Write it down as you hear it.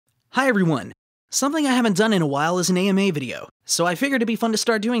Hi everyone! Something I haven't done in a while is an AMA video, so I figured it'd be fun to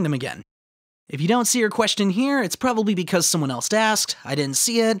start doing them again. If you don't see your question here, it's probably because someone else asked, I didn't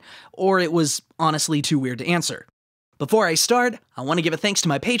see it, or it was honestly too weird to answer. Before I start, I want to give a thanks to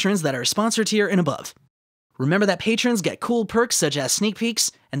my patrons that are sponsored tier and above. Remember that patrons get cool perks such as sneak peeks,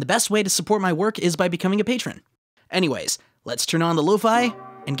 and the best way to support my work is by becoming a patron. Anyways, let's turn on the lo-fi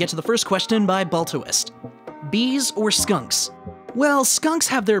and get to the first question by Baltoist. Bees or skunks? Well, skunks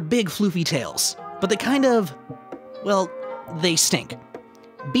have their big floofy tails, but they kind of, well, they stink.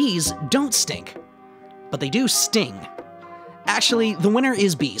 Bees don't stink, but they do sting. Actually, the winner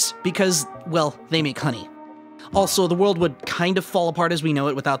is bees, because, well, they make honey. Also, the world would kind of fall apart as we know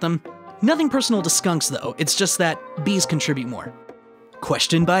it without them. Nothing personal to skunks though, it's just that bees contribute more.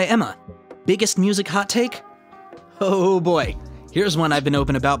 Question by Emma. Biggest music hot take? Oh boy, here's one I've been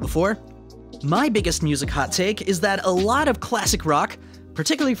open about before. My biggest music hot take is that a lot of classic rock,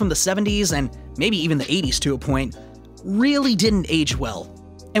 particularly from the 70s and maybe even the 80s to a point, really didn't age well.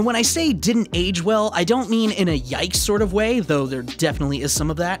 And when I say didn't age well, I don't mean in a yikes sort of way, though there definitely is some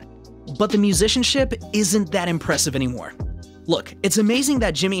of that, but the musicianship isn't that impressive anymore. Look, it's amazing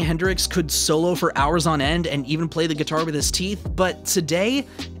that Jimi Hendrix could solo for hours on end and even play the guitar with his teeth, but today,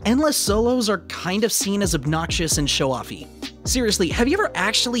 endless solos are kind of seen as obnoxious and show-offy. Seriously, have you ever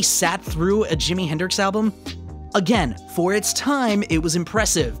actually sat through a Jimi Hendrix album? Again, for its time, it was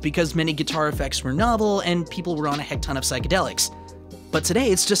impressive because many guitar effects were novel and people were on a heck ton of psychedelics. But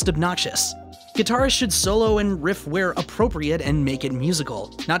today, it's just obnoxious. Guitarists should solo and riff where appropriate and make it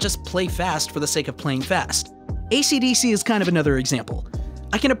musical, not just play fast for the sake of playing fast. AC/DC is kind of another example.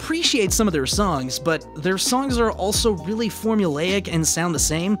 I can appreciate some of their songs, but their songs are also really formulaic and sound the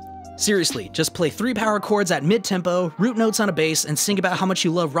same. Seriously, just play 3 power chords at mid-tempo, root notes on a bass, and sing about how much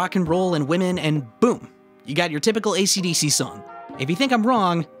you love rock and roll and women, and boom, you got your typical AC/DC song. If you think I'm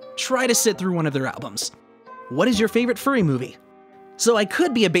wrong, try to sit through one of their albums. What is your favorite furry movie? So I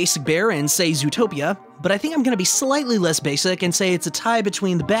could be a basic bear and say Zootopia, but I think I'm gonna be slightly less basic and say it's a tie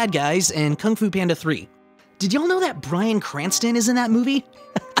between The Bad Guys and Kung Fu Panda 3. Did y'all know that Bryan Cranston is in that movie?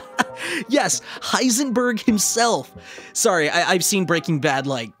 Yes, Heisenberg himself. Sorry, I've seen Breaking Bad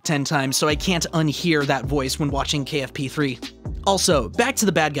like 10 times, so I can't unhear that voice when watching KFP3. Also, back to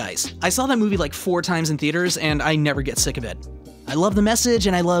The Bad Guys. I saw that movie like 4 times in theaters, and I never get sick of it. I love the message,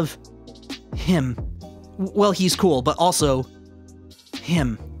 and I love him. Well, he's cool, but also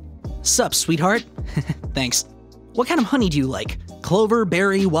him. Sup, sweetheart? Thanks. What kind of honey do you like? Clover,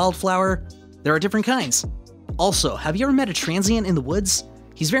 berry, wildflower? There are different kinds. Also, have you ever met a transient in the woods?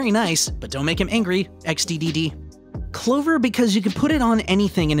 He's very nice, but don't make him angry, XDDD. Clover because you can put it on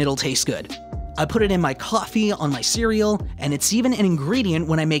anything and it'll taste good. I put it in my coffee, on my cereal, and it's even an ingredient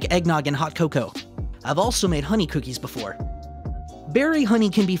when I make eggnog and hot cocoa. I've also made honey cookies before. Berry honey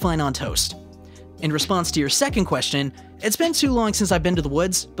can be fine on toast. In response to your second question, it's been too long since I've been to the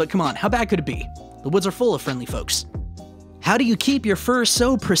woods, but come on, how bad could it be? The woods are full of friendly folks. How do you keep your fur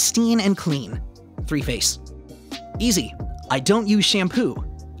so pristine and clean? 3-face. Easy. I don't use shampoo.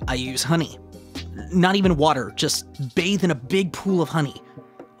 I use honey. Not even water, just bathe in a big pool of honey.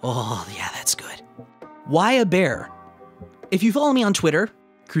 Oh, yeah, that's good. Why a bear? If you follow me on Twitter,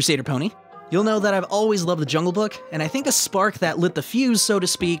 Crusader Pony, you'll know that I've always loved the Jungle Book, and I think the spark that lit the fuse, so to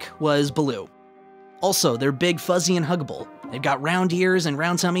speak, was Baloo. Also, they're big, fuzzy, and huggable. They've got round ears and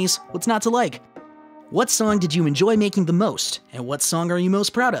round tummies. What's not to like? What song did you enjoy making the most, and what song are you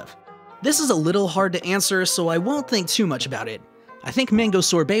most proud of? This is a little hard to answer, so I won't think too much about it. I think Mango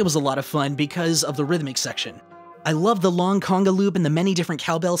Sorbet was a lot of fun because of the rhythmic section. I love the long conga loop and the many different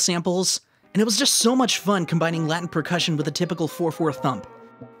cowbell samples, and it was just so much fun combining Latin percussion with a typical 4/4 thump.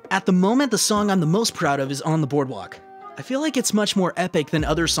 At the moment, the song I'm the most proud of is On the Boardwalk. I feel like it's much more epic than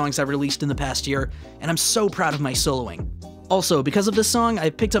other songs I've released in the past year, and I'm so proud of my soloing. Also, because of this song,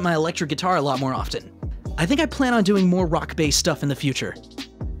 I've picked up my electric guitar a lot more often. I think I plan on doing more rock-based stuff in the future.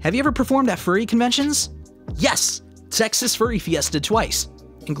 Have you ever performed at furry conventions? Yes! Texas Furry Fiesta twice,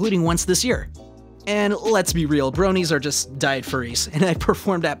 including once this year. And let's be real, bronies are just diet furries, and I've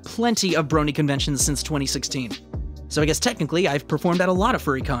performed at plenty of brony conventions since 2016. So I guess technically I've performed at a lot of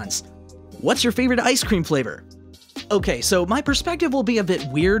furry cons. What's your favorite ice cream flavor? Okay, so my perspective will be a bit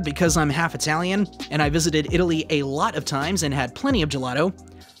weird because I'm half Italian, and I visited Italy a lot of times and had plenty of gelato,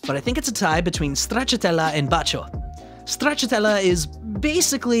 but I think it's a tie between stracciatella and bacio. Stracciatella is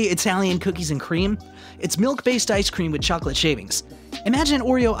basically Italian cookies and cream. It's milk-based ice cream with chocolate shavings. Imagine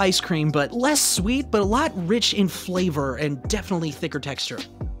Oreo ice cream, but less sweet, but a lot rich in flavor and definitely thicker texture.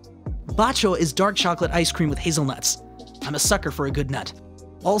 Bacio is dark chocolate ice cream with hazelnuts. I'm a sucker for a good nut.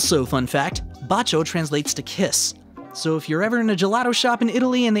 Also, fun fact, bacio translates to kiss. So if you're ever in a gelato shop in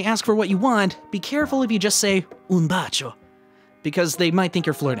Italy and they ask for what you want, be careful if you just say un bacio, because they might think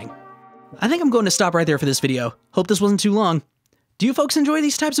you're flirting. I think I'm going to stop right there for this video. Hope this wasn't too long. Do you folks enjoy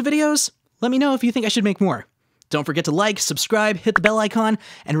these types of videos? Let me know if you think I should make more. Don't forget to like, subscribe, hit the bell icon,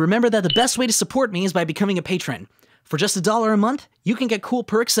 and remember that the best way to support me is by becoming a patron. For just $1 a month, you can get cool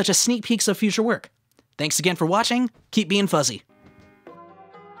perks such as sneak peeks of future work. Thanks again for watching. Keep being fuzzy.